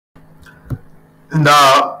In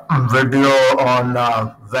the video on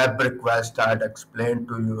web request, I had explained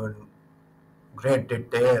to you in great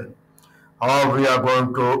detail how we are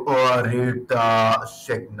going to read the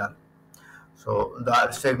signal. So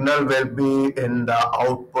the signal will be in the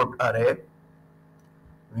output array.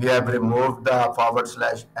 We have removed the forward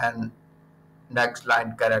slash and next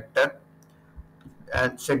line character,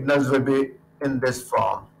 and signals will be in this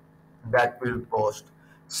form that we'll post.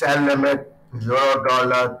 Cell limit $0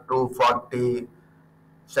 240.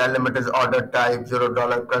 Cell limit is order type,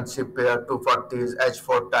 $0 currency pair, 240 is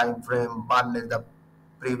H4 time frame, 1 is the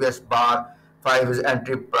previous bar, 5 is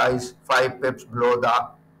entry price, 5 pips below the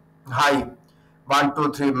high,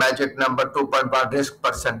 123 magic number, 2.1 risk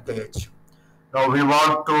percentage. Now we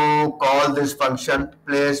want to call this function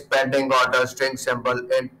place pending order string symbol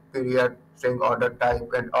int period string order type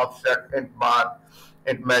and offset int bar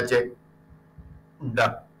int magic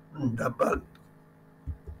double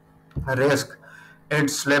risk int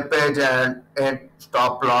slippage and int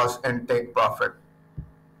stop loss and take profit.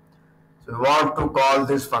 So we want to call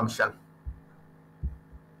this function.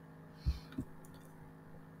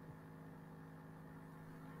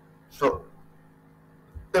 So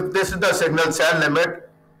if this is the signal cell limit,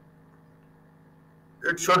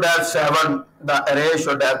 it should have 7, the array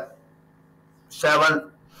should have 7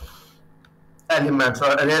 elements,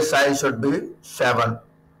 or array size should be 7.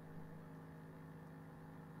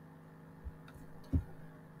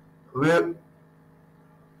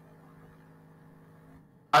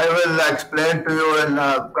 I will explain to you in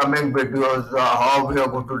coming videos how we are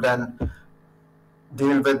going to then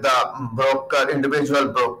deal with the individual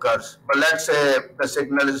brokers. But let's say the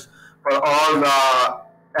signal is for all the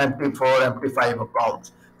MT4, MT5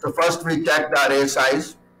 accounts. So first we check the array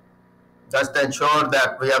size, just ensure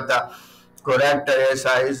that we have the correct array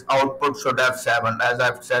size. Output should have 7, as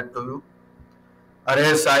I've said to you.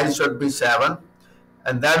 Array size should be 7.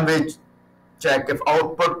 And then we check if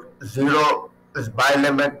output 0 is buy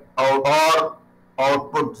limit, or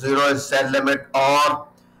output 0 is sell limit, or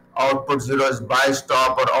output 0 is buy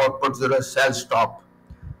stop, or output 0 is sell stop.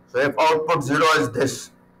 So if output 0 is this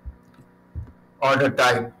order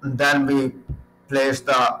type, then we place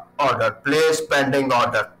the order, place pending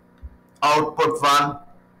order. Output 1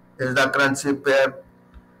 is the currency pair,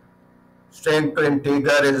 string to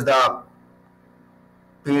integer is the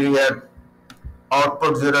period,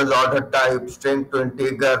 output 0 is order type, string to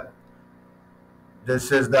integer,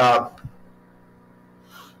 this is the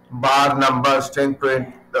bar number, string to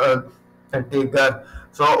integer.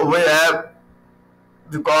 So we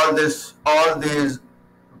call this, all these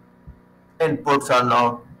inputs are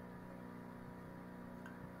now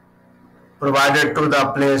provided to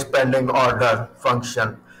the place pending order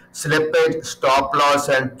function. Slippage, stop loss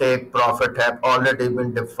and take profit have already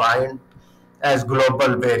been defined as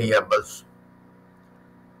global variables.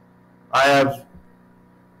 I have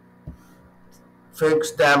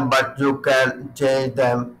fixed them, but you can change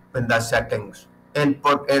them in the settings.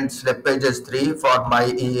 Input int slippage is 3 for my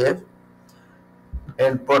EA.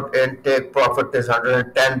 Input int take profit is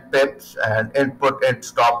 110 pips, and input int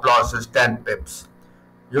stop loss is 10 pips.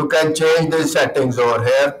 You can change these settings over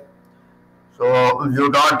here, so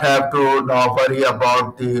you don't have to now worry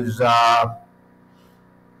about these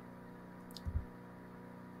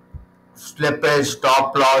slippage,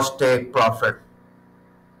 stop loss, take profit.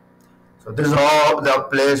 So this is how the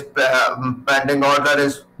place pending order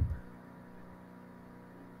is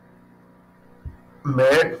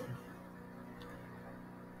made.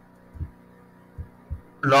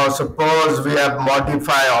 Now suppose we have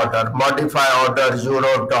modify order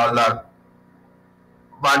 $0,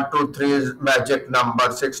 123 is magic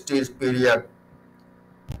number, 60 is period,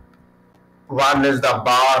 1 is the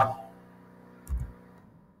bar,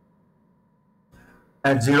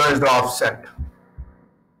 and 0 is the offset.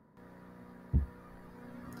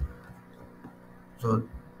 So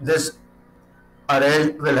this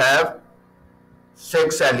array will have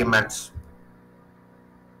 6 elements.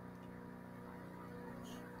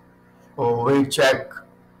 So we check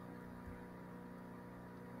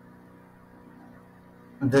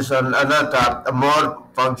this on another more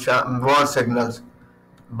function, more signals.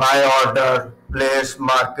 Buy order, place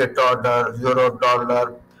market order,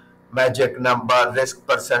 $0, magic number, risk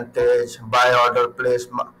percentage, buy order, place.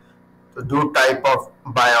 So do type of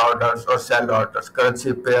buy orders or sell orders,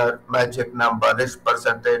 currency pair, magic number, risk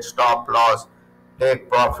percentage, stop loss, take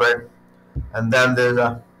profit, and then there's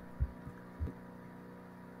a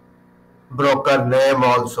broker name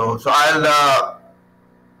also. So I'll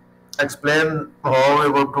explain how we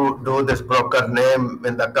want to do this broker name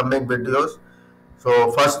in the coming videos.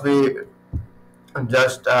 So first we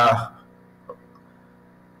just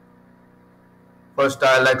First,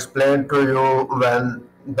 I'll explain to you when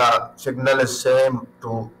the signal is same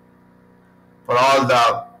to for all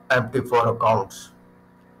the MT4 accounts.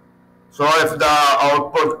 So if the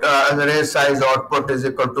output array size output is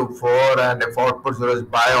equal to 4, and if output 0 is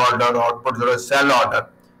buy order, output 0 is sell order,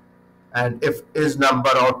 and if is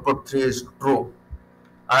number output 3 is true.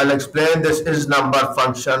 I'll explain this is number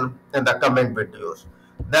function in the coming videos.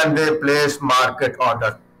 Then we place market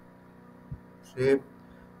order. See,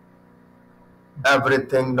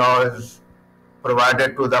 everything now is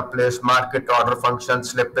provided to the place market order function,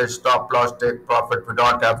 slippage, stop loss, take profit. We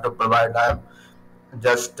don't have to provide. I have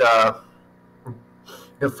just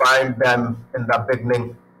defined them in the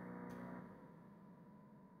beginning.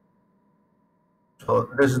 So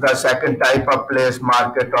this is the second type of place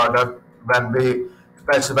market order, when we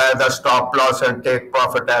specify the stop loss and take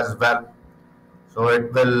profit as well. So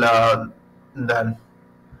it will then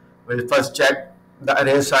we'll first check the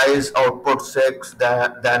array size output 6,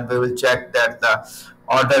 then we will check that the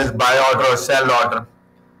order is buy order or sell order.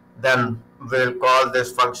 Then we'll call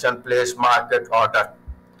this function place market order,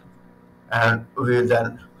 and we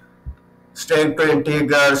then string to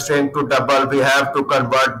integer, string to double. We have to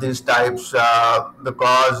convert these types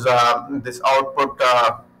because this output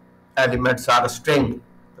elements are a string.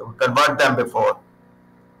 So we convert them before.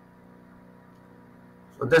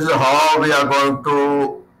 So this is how we are going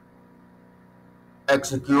to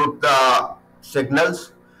execute the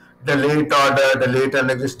signals. Delete order, delete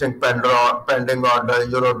an existing pending order,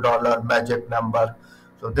 euro, dollar, magic number.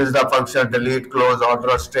 So this is the function delete, close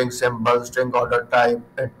order, string symbol, string order type,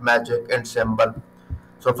 int magic, int symbol.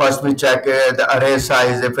 So first we check the array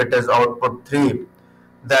size. If it is output 3,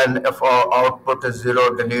 then if our output is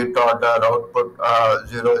 0, delete order, output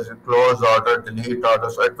 0 is close order, delete order.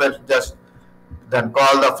 So it will just then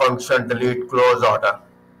call the function delete close order.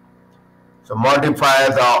 So modify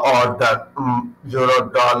the order, euro,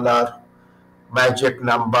 dollar, magic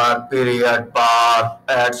number, period, bar,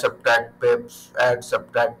 add, subtract pips, add,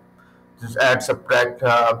 subtract,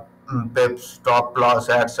 pips, stop loss,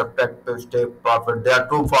 add, subtract pips, take profit. There are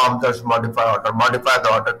two forms that modify order. Modify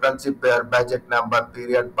the order, currency pair, magic number,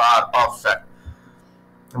 period, bar, offset.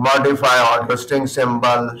 Modify order, string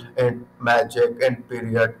symbol, int magic, int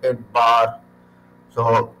period, int bar.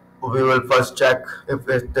 So we will first check if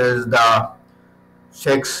it is the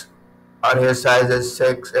 6, array size is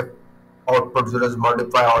 6, if output 0 is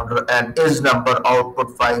modify order, and is number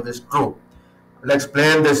output 5 is true. We'll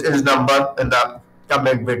explain this is number in the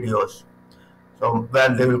coming videos. So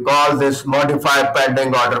when they will call this modify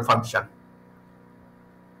pending order function.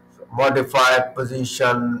 So modify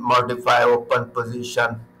position, modify open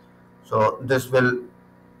position. So this will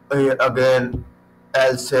again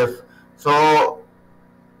else if. So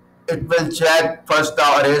it will check first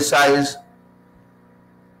the array size,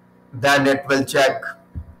 then it will check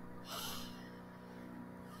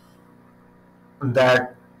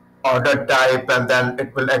that order type, and then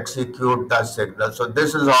it will execute the signal. So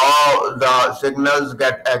this is how the signals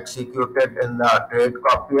get executed in the trade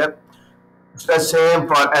copier. It's the same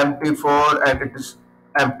for MT4 and it is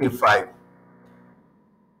MT5.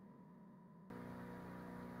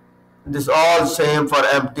 This all same for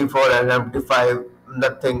MT4 and MT5.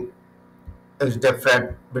 Nothing is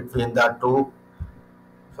different between the two.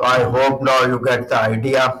 So I hope now you get the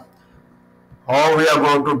idea. How we are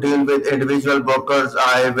going to deal with individual brokers,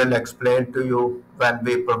 I will explain to you when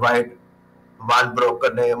we provide one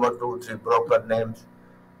broker name or 2, 3 broker names.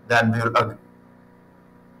 Then we will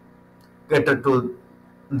get to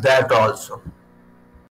that also.